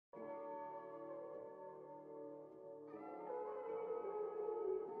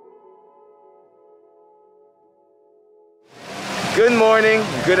Good morning,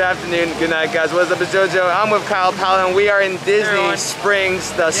 good afternoon, good night, guys. What's up, it's JoJo. I'm with Kyle, Pallo, and we are in Disney Springs.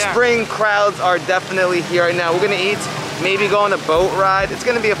 The spring crowds are definitely here right now. We're gonna eat, maybe go on a boat ride. It's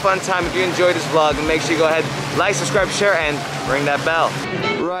gonna be a fun time. If you enjoyed this vlog, make sure you go ahead, like, subscribe, share, and ring that bell.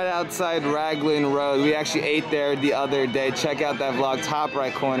 Right outside Raglan Road. We actually ate there the other day. Check out that vlog, top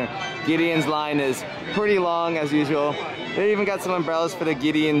right corner. Gideon's line is pretty long as usual. They even got some umbrellas for the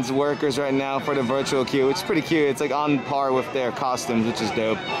Gideon's workers right now for the virtual queue, which is pretty cute. It's like on par with their costumes, which is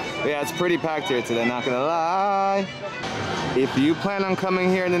dope. But yeah, it's pretty packed here today, not gonna lie. If you plan on coming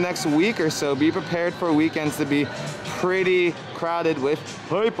here in the next week or so, be prepared for weekends to be pretty crowded with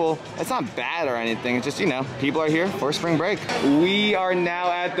people. It's not bad or anything, it's just, you know, people are here for spring break. We are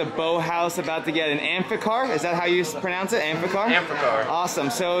now at the boathouse about to get an Amphicar. Is that how you pronounce it? Amphicar? Amphicar. Awesome.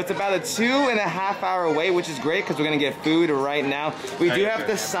 So it's about a 2.5 hour wait, which is great because we're gonna get food right now. We do have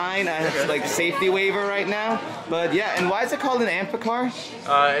to sign a like safety waiver right now. But yeah, and why is it called an Amphicar?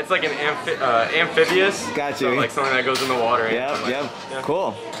 It's like an amphibious. Got you. So like something that goes in the water. Yep, yep. Yeah.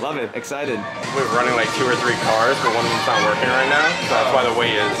 Cool. Love it. Excited. We're running like 2 or 3 cars, but one of them's not working right now. So that's why the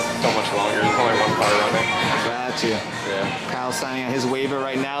wait is so much longer. There's only 1 car running. Got you. Yeah. Kyle's signing his waiver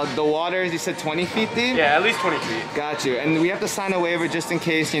right now. The water is, you said 20 feet deep? Yeah, at least 20 feet. Got you. And we have to sign a waiver just in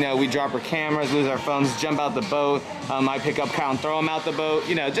case, you know, we drop our cameras, lose our phones, jump out the boat. I pick up Kyle and throw him out the boat,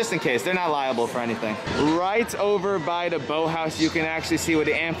 you know, just in case. They're not liable for anything. Right over by the boathouse, you can actually see where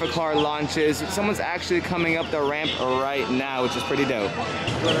the Amphicar launch is. Someone's actually coming up the ramp right now, which is pretty dope.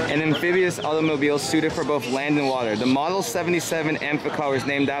 An amphibious automobile suited for both land and water. The Model 77 Amphicar is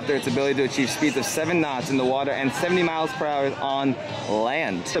named after its ability to achieve speeds of 7 knots in the water and 70 miles per hour on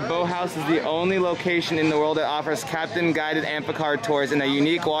land. The boathouse is the only location in the world that offers captain-guided Amphicar tours and a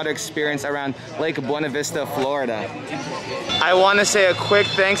unique water experience around Lake Buena Vista, Florida. I want to say a quick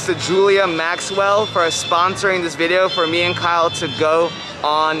thanks to Julia Maxwell for sponsoring this video for me and Kyle to go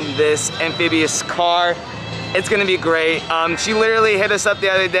on this amphibious car. It's gonna be great. She literally hit us up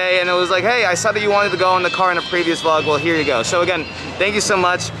the other day and it was like, hey, I saw that you wanted to go in the car in a previous vlog. Well, here you go. So again, thank you so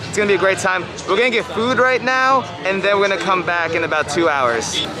much. It's gonna be a great time. We're gonna get food right now and then we're gonna come back in about 2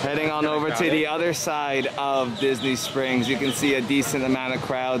 hours. Heading on over to the other side of Disney Springs. You can see a decent amount of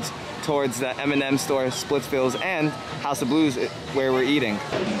crowds towards the M&M store, Splitsville's, and House of Blues where we're eating.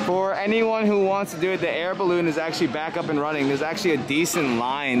 For anyone who wants to do it, the air balloon is actually back up and running. There's actually a decent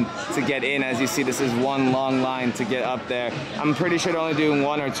line to get in. As you see, this is one long line to get up there. I'm pretty sure they're only doing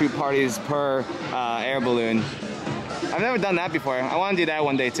 1 or 2 parties per air balloon. I've never done that before. I want to do that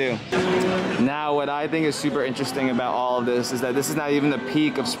one day too. Now, what I think is super interesting about all of this is that this is not even the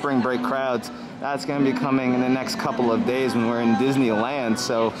peak of spring break crowds. That's going to be coming in the next couple of days when we're in Disneyland.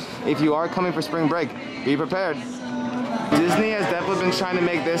 So if you are coming for spring break, be prepared. Disney has definitely been trying to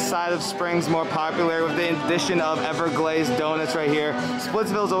make this side of Springs more popular with the addition of Everglazed Donuts right here.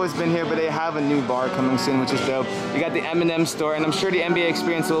 Splitsville's always been here, but they have a new bar coming soon, which is dope. You got the M&M store, and I'm sure the NBA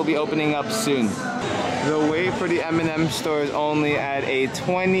experience will be opening up soon. The wait for the M&M store is only at a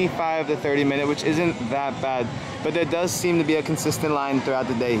 25 to 30 minute, which isn't that bad, but there does seem to be a consistent line throughout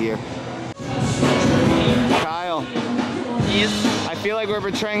the day here. Kyle, Yes. I feel like we're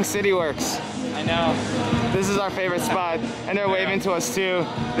betraying CityWorks. I know. This is our favorite spot, and they're waving to us too.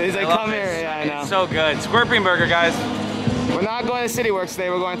 He's like, come here. Yeah, I know. It's so good. Scorpion Burger, guys. We're not going to CityWorks today,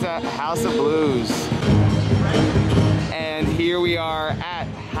 we're going to House of Blues. And here we are at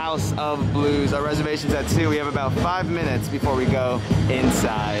House of Blues. Our reservation's at 2. We have about 5 minutes before we go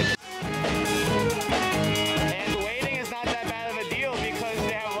inside. And waiting is not that bad of a deal because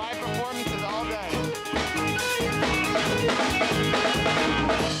they have live performances all day.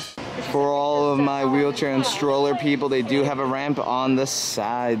 For all of my wheelchair and stroller people, they do have a ramp on the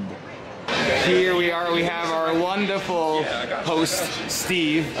side. Here we are, we have our wonderful host,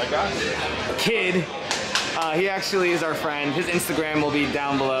 Steve. Kid. He actually is our friend. His Instagram will be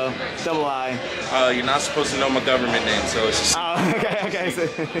down below. Double I. You're not supposed to know my government name, so it's just... Oh, okay.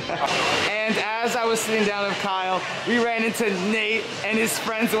 And as I was sitting down with Kyle, we ran into Nate and his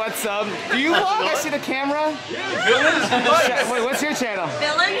friends. What's up? Do you vlog? I see the camera. Yeah, Villains and Bites. Wait, what's your channel?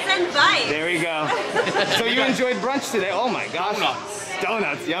 Villains and Bites. There we go. So you enjoyed brunch today? Oh my gosh.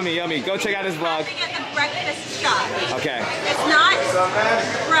 Donuts. Yummy, yummy. Go check out his vlog. We get the breakfast shop. Okay. It's not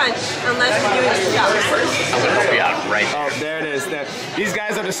brunch unless we're doing shops. I'm gonna help you out right there. Oh, there it is. There. These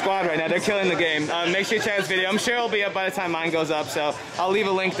guys are the squad right now. They're killing the game. Make sure you check this video. I'm sure it'll be up by the time mine goes up, so I'll leave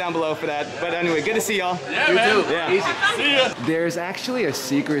a link down below for that. But anyway, good to see y'all. Yeah, you man. Yeah. Easy. See ya. There's actually a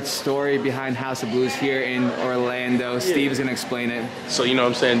secret story behind House of Blues here in Orlando. Steve's gonna explain it. So, you know what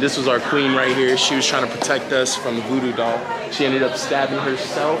I'm saying? This was our queen right here. She was trying to protect us from the voodoo doll. She ended up stabbing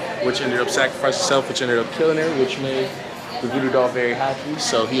herself, which ended up sacrificing herself, which ended up killing her, which made the voodoo doll very happy,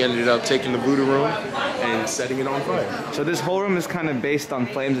 so he ended up taking the voodoo room and setting it on fire. So this whole room is kind of based on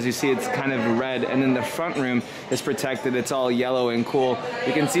flames. As you see, it's kind of red, and then the front room is protected. It's all yellow and cool.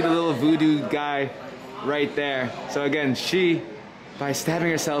 You can see the little voodoo guy right there. So again, she, by stabbing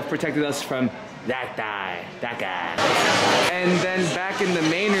herself, protected us from that guy. And then back in the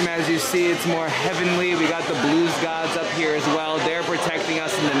main room, as you see, it's more heavenly. We got the blues gods up here as well. They're protecting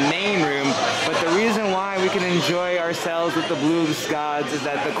us in the main room. But the reason why we can enjoy ourselves with the blues gods is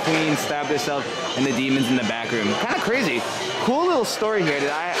that the queen stabbed herself and the demons in the back room. Kind of crazy. Cool little story here that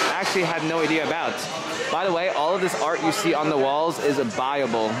I actually had no idea about. By the way, all of this art you see on the walls is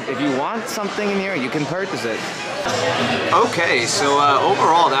buyable. If you want something in here, you can purchase it. Okay, so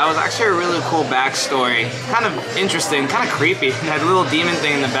overall, that was actually a really cool backstory. Kind of interesting, kind of creepy. That little demon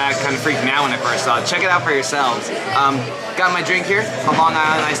thing in the back kind of freaked me out when I first saw it. Check it out for yourselves. Got my drink here, a Long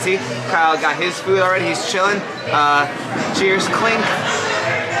Island iced tea. Kyle got his food already, he's chilling. Cheers, clink.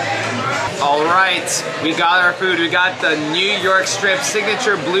 All right, we got our food. We got the New York Strip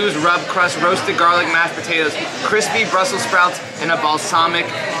Signature Blues Rub Crust Roasted Garlic Mashed Potatoes, crispy Brussels sprouts, and a balsamic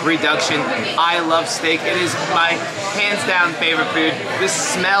reduction. I love steak. It is my hands down favorite food. This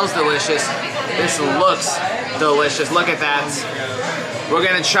smells delicious. This looks delicious. Look at that. We're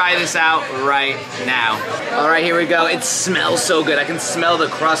gonna try this out right now. All right, here we go. It smells so good. I can smell the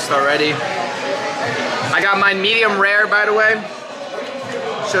crust already. I got mine medium rare, by the way.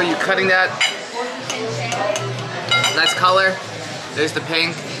 Show you cutting that. Nice color. There's the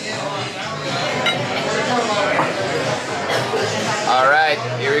pink. All right,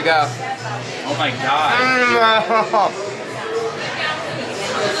 here we go. Oh my god.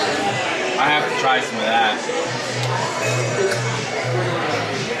 I have to try some of that.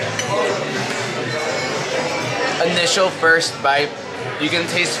 Initial first bite. You can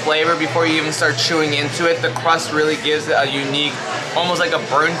taste flavor before you even start chewing into it. The crust really gives it a unique, almost like a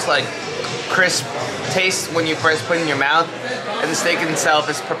burnt, like crisp taste when you first put it in your mouth. And the steak itself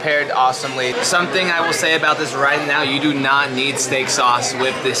is prepared awesomely. Something I will say about this right now, you do not need steak sauce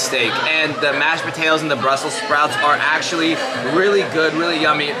with this steak. And the mashed potatoes and the Brussels sprouts are actually really good, really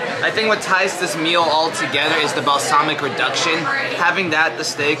yummy. I think what ties this meal all together is the balsamic reduction. Having that, the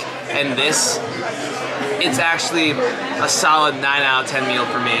steak, and this, it's actually a solid 9 out of 10 meal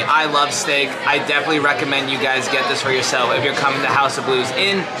for me. I love steak. I definitely recommend you guys get this for yourself if you're coming to House of Blues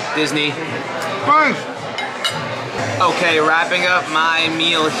in Disney. Okay, wrapping up my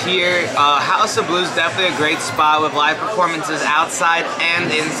meal here. House of Blues, definitely a great spot with live performances outside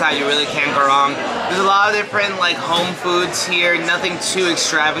and inside. You really can't go wrong. There's a lot of different like home foods here. Nothing too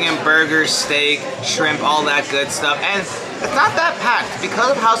extravagant. Burgers, steak, shrimp, all that good stuff. And it's not that packed.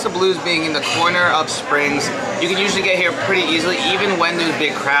 Because of House of Blues being in the corner of Springs, you can usually get here pretty easily, even when there's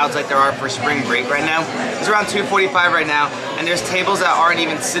big crowds like there are for spring break right now. It's around 2:45 right now, and there's tables that aren't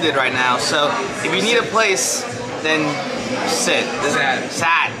even seated right now. So if you need a place, then sit.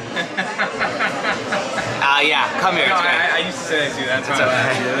 Sad. Yeah, come here. No, I used to say that too, that's why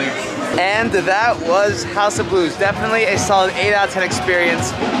I'm And that was House of Blues. Definitely a solid 8 out of 10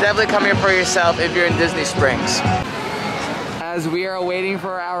 experience. Definitely come here for yourself if you're in Disney Springs. As we are waiting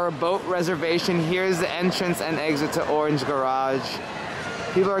for our boat reservation, here's the entrance and exit to Orange Garage.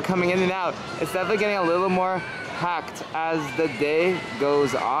 People are coming in and out. It's definitely getting a little more packed as the day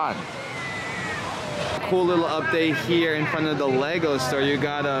goes on. Cool little update here in front of the Lego store. You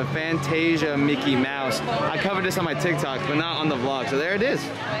got a Fantasia Mickey Mouse. I covered this on my TikTok, but not on the vlog. So there it is.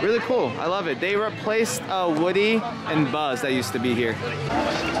 Really cool. I love it. They replaced Woody and Buzz that used to be here.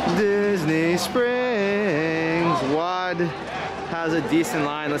 Disney Springs. WOD has a decent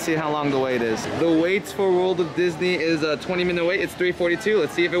line. Let's see how long the wait is. The wait for World of Disney is a 20-minute wait. It's 3:42.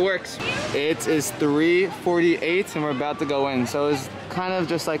 Let's see if it works. It is 3:48 and we're about to go in. So it's kind of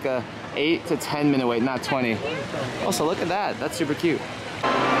just like a 8 to 10 minute wait, not 20. Also, look at that. That's super cute.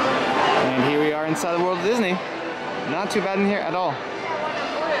 And here we are inside the World of Disney. Not too bad in here at all.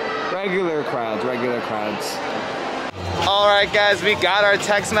 Regular crowds, regular crowds. All right, guys, we got our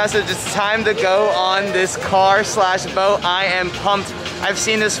text message. It's time to go on this car/boat. I am pumped. I've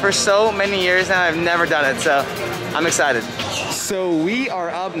seen this for so many years now. I've never done it, so I'm excited. So we are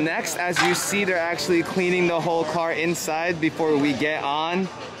up next. As you see, they're actually cleaning the whole car inside before we get on.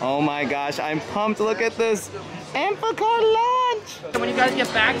 Oh my gosh, I'm pumped. Look at this. Amphicar launch! So when you guys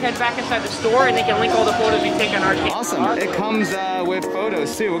get back, head back inside the store and they can link all the photos we take on our camera. Awesome. It comes with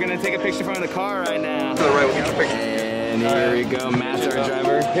photos too. We're gonna take a picture from the car right now. To the right, we'll get the picture. And here we go, Matt's our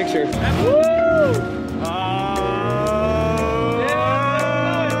driver. Picture. Woo!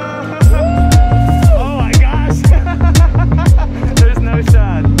 Oh my gosh! There's no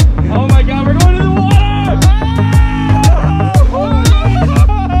shot. Oh my god, we're going to the water!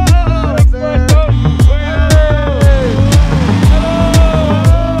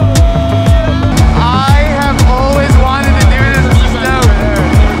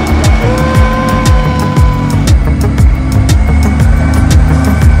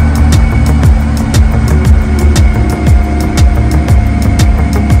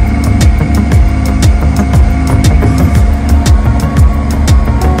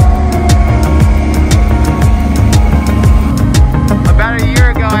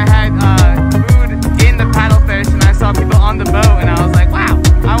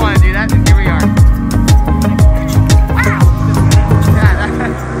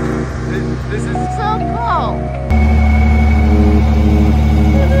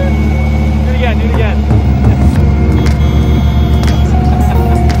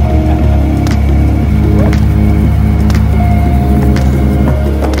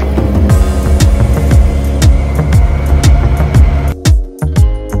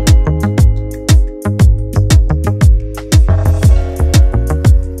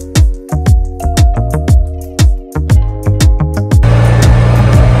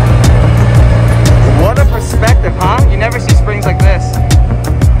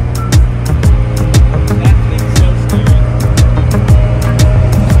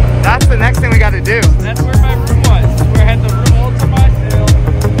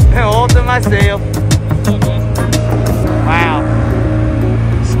 I see you. Wow.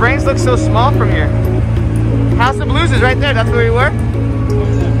 Springs look so small from here. House of Blues is right there. That's where we were?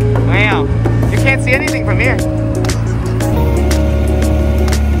 Wow. You can't see anything from here.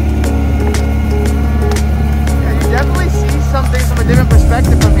 Yeah, you definitely see some things from a different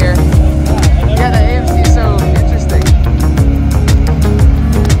perspective from here. Yeah, the AMC is so interesting.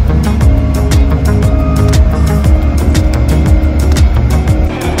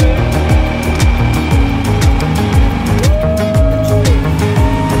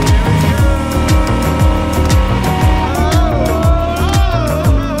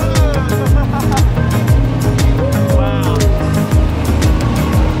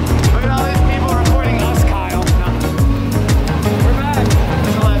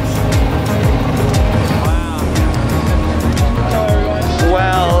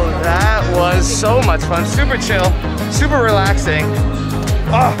 So much fun, super chill, super relaxing.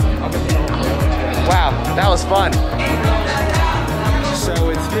 Oh, wow, that was fun. So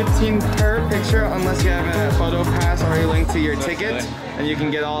it's 15 per picture unless you have a photo pass already linked to your ticket, and you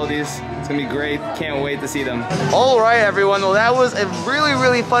can get all of these. It's gonna be great. Can't wait to see them. All right, everyone. Well, that was a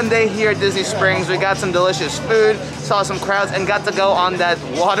really fun day here at Disney Springs. We got some delicious food, saw some crowds, and got to go on that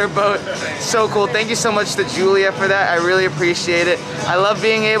water boat. So cool. Thank you so much to Julia for that. I really appreciate it. I love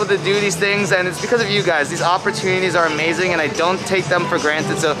being able to do these things, and it's because of you guys. These opportunities are amazing, and I don't take them for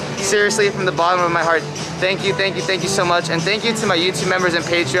granted. So seriously, from the bottom of my heart, thank you so much. And thank you to my YouTube members and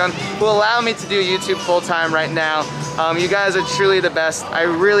Patreon who allow me to do YouTube full-time right now. You guys are truly the best. I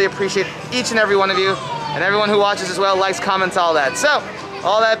really appreciate each and every one of you, and everyone who watches as well, likes, comments, all that. So,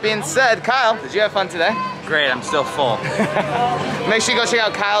 all that being said, Kyle, did you have fun today? Great, I'm still full. Make sure you go check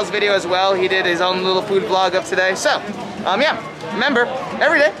out Kyle's video as well. He did his own little food vlog of today. So, yeah, remember,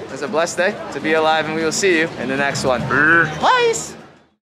 every day is a blessed day to be alive, and we will see you in the next one. Peace!